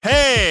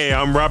Hey,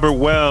 I'm Robert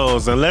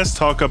Wells, and let's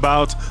talk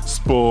about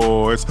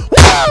sports.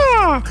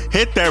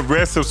 Hit that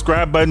red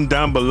subscribe button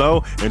down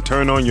below and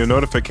turn on your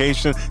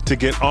notification to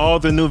get all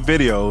the new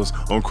videos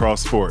on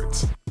Cross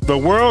Sports. The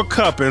World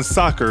Cup in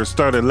soccer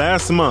started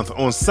last month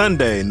on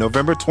Sunday,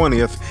 November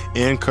 20th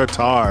in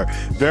Qatar.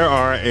 There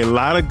are a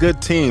lot of good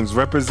teams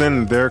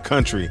representing their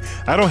country.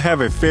 I don't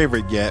have a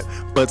favorite yet,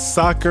 but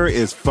soccer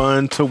is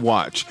fun to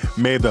watch.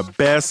 May the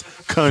best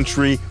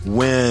country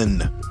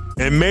win.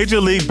 In Major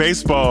League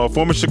Baseball,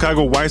 former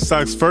Chicago White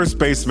Sox first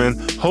baseman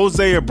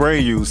Jose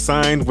Abreu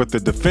signed with the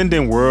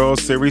defending World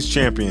Series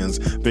champions,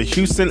 the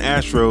Houston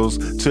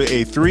Astros, to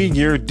a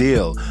 3-year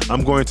deal.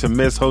 I'm going to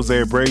miss Jose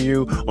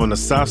Abreu on the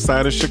south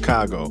side of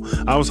Chicago.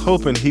 I was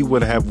hoping he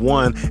would have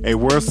won a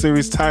World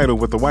Series title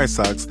with the White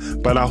Sox,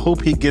 but I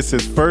hope he gets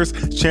his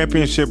first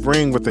championship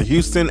ring with the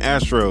Houston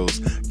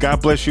Astros.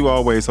 God bless you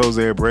always,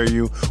 Jose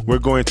Abreu. We're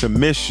going to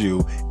miss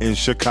you in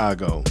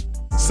Chicago.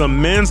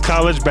 Some men's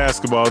college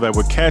basketball that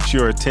would catch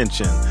your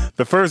attention.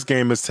 The first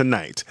game is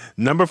tonight.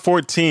 Number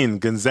 14,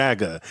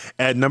 Gonzaga,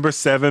 at number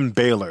 7,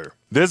 Baylor.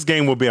 This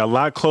game will be a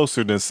lot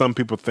closer than some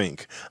people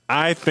think.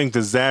 I think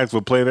the Zags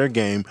will play their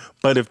game,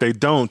 but if they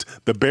don't,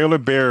 the Baylor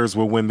Bears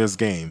will win this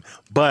game.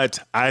 But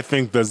I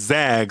think the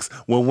Zags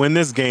will win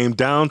this game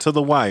down to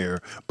the wire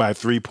by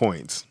 3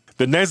 points.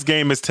 The next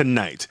game is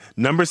tonight.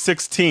 Number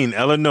 16,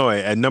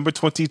 Illinois, at number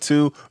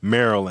 22,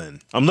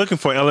 Maryland. I'm looking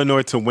for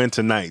Illinois to win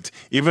tonight,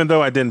 even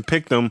though I didn't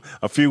pick them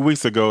a few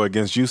weeks ago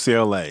against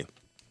UCLA.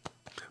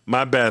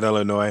 My bad,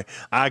 Illinois.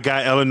 I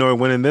got Illinois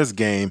winning this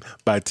game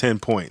by 10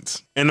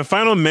 points. And the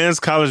final men's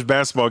college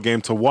basketball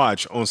game to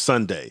watch on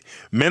Sunday,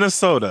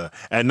 Minnesota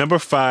at number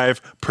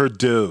 5,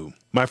 Purdue.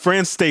 My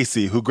friend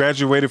Stacy, who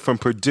graduated from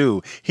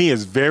Purdue, he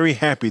is very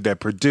happy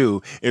that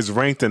Purdue is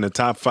ranked in the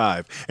top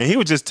 5. And he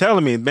was just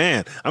telling me,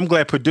 man, I'm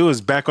glad Purdue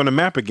is back on the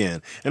map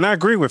again. And I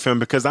agree with him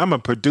because I'm a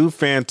Purdue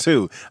fan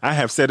too. I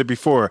have said it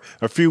before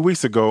a few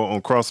weeks ago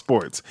on Cross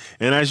Sports.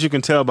 And as you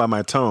can tell by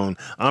my tone,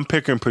 I'm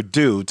picking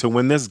Purdue to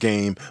win this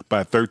game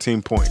by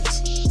 13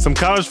 points. Some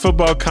college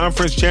football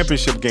conference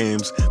championship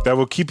games that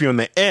will keep you on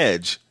the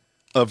edge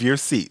of your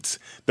seats.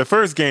 The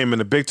first game in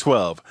the Big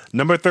 12,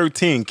 number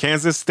 13,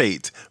 Kansas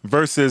State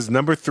versus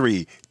number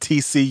 3,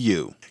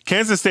 TCU.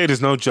 Kansas State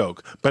is no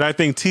joke, but I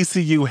think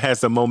TCU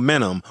has the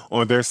momentum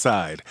on their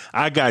side.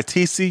 I got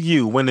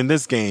TCU winning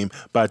this game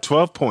by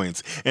 12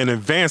 points and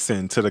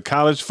advancing to the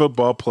college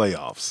football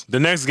playoffs.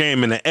 The next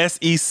game in the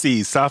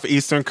SEC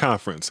Southeastern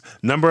Conference,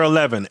 number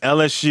 11,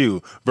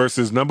 LSU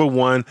versus number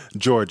 1,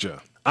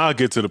 Georgia. I'll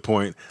get to the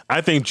point. I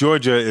think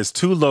Georgia is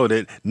too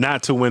loaded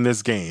not to win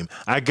this game.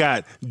 I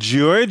got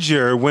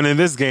Georgia winning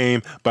this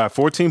game by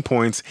 14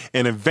 points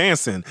and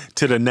advancing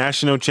to the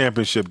national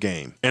championship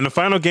game. And the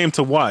final game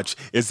to watch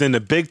is in the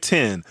Big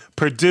Ten,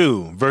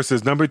 Purdue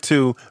versus number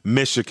 2,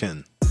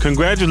 Michigan.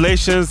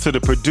 Congratulations to the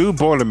Purdue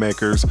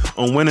Boilermakers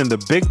on winning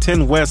the Big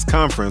Ten West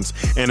Conference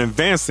and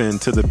advancing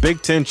to the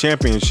Big Ten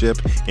Championship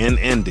in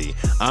Indy.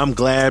 I'm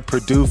glad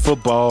Purdue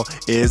football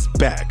is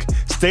back.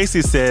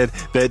 Stacy said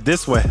that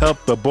this will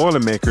help the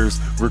Boilermakers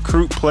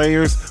recruit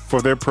players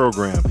for their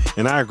program,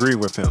 and I agree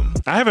with him.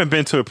 I haven't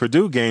been to a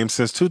Purdue game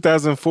since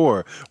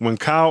 2004 when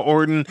Kyle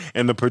Orton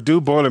and the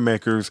Purdue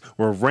Boilermakers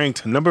were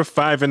ranked number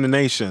 5 in the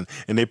nation,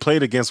 and they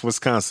played against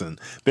Wisconsin.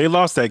 They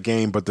lost that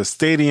game, but the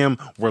stadium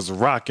was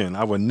rocking.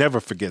 I will never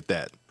forget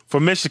that. For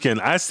Michigan,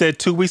 I said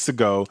 2 weeks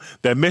ago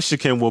that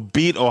Michigan will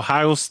beat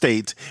Ohio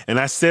State, and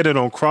I said it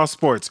on Cross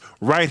Sports,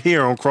 right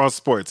here on Cross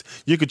Sports.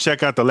 You can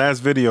check out the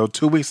last video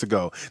 2 weeks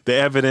ago. The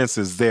evidence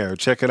is there.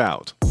 Check it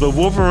out. The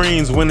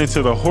Wolverines went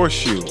into the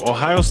Horseshoe,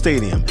 Ohio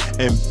Stadium,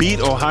 and beat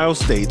Ohio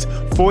State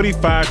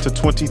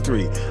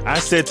 45-23. I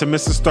said to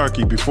Mr.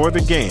 Starkey before the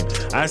game,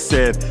 I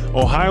said,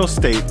 Ohio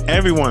State,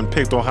 everyone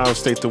picked Ohio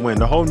State to win.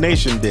 The whole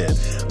nation did.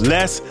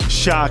 Let's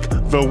shock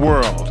the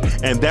world.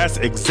 And that's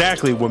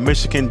exactly what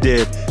Michigan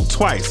did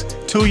twice,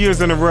 2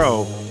 years in a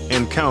row,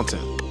 and counting.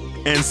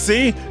 And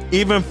see,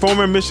 even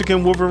former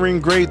Michigan Wolverine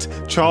great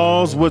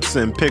Charles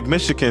Woodson picked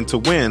Michigan to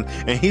win,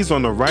 and he's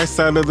on the right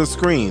side of the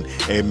screen,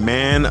 a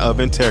man of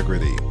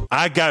integrity.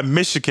 I got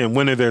Michigan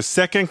winning their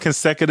second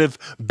consecutive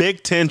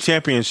Big Ten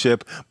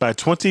championship by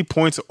 20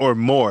 points or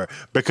more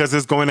because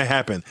it's going to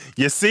happen.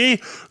 You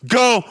see?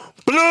 Go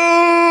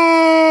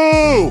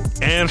Blue!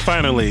 And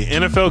finally,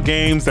 NFL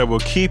games that will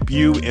keep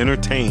you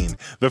entertained.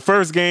 The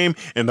first game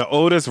in the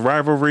oldest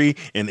rivalry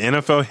in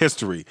NFL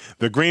history,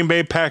 the Green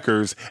Bay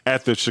Packers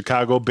at the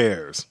Chicago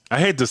Bears. I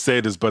hate to say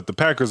this, but the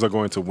Packers are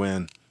going to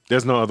win.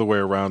 There's no other way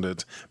around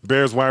it.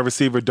 Bears wide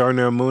receiver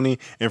Darnell Mooney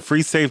and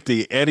free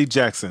safety Eddie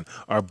Jackson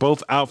are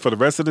both out for the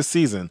rest of the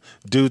season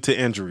due to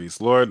injuries.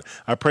 Lord,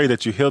 I pray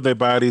that you heal their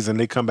bodies and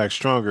they come back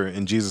stronger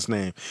in Jesus'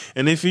 name.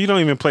 And if you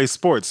don't even play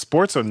sports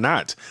or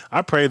not,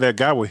 I pray that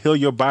God will heal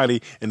your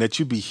body and that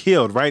you be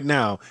healed right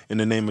now in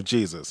the name of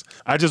Jesus.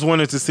 I just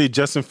wanted to see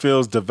Justin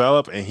Fields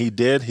develop, and he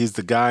did. He's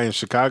the guy in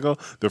Chicago,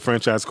 the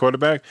franchise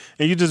quarterback,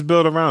 and you just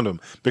build around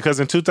him because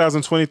in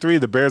 2023,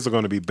 the Bears are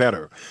going to be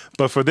better.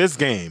 But for this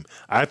game,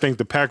 I think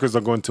the Packers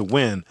are going to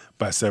win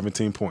by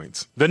 17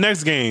 points. The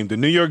next game, the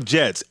New York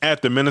Jets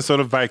at the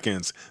Minnesota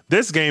Vikings.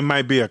 This game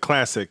might be a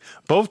classic.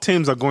 Both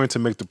teams are going to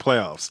make the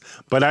playoffs,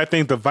 but I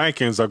think the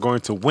Vikings are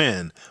going to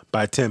win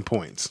by 10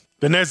 points.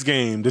 The next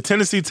game, the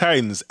Tennessee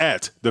Titans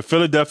at the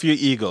Philadelphia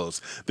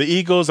Eagles. The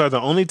Eagles are the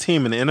only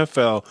team in the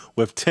NFL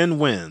with 10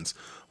 wins.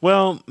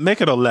 Well,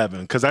 make it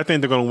 11 because I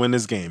think they're going to win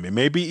this game. It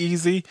may be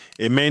easy,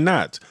 it may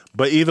not.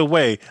 But either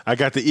way, I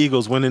got the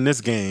Eagles winning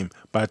this game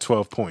by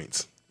 12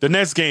 points. The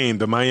next game,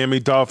 the Miami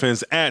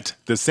Dolphins at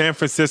the San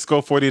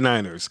Francisco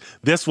 49ers.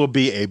 This will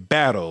be a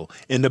battle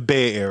in the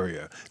Bay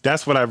Area.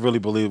 That's what I really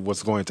believe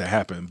what's going to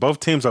happen. Both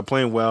teams are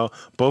playing well.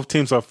 Both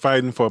teams are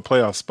fighting for a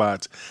playoff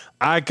spot.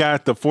 I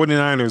got the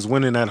 49ers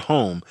winning at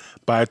home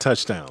by a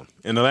touchdown.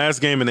 In the last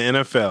game in the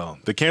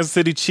NFL, the Kansas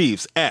City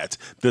Chiefs at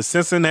the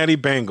Cincinnati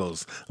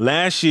Bengals,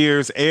 last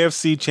year's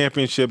AFC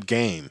Championship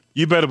game.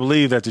 You better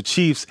believe that the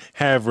Chiefs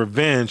have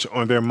revenge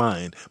on their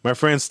mind. My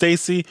friend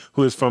Stacy,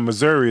 who is from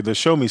Missouri, the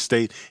Show Me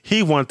State,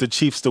 he wants the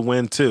Chiefs to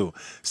win too.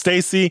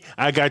 Stacy,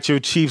 I got your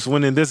Chiefs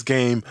winning this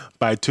game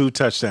by 2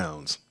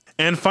 touchdowns.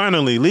 And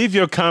finally, leave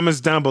your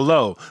comments down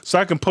below so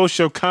I can post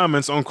your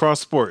comments on Cross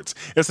Sports.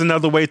 It's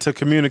another way to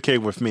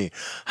communicate with me.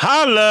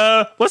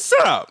 Holla! What's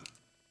up?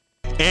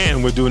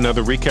 And we'll do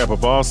another recap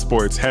of all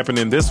sports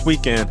happening this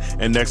weekend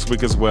and next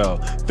week as well.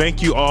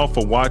 Thank you all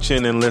for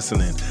watching and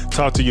listening.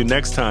 Talk to you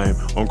next time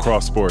on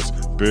Cross Sports.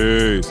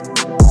 Peace.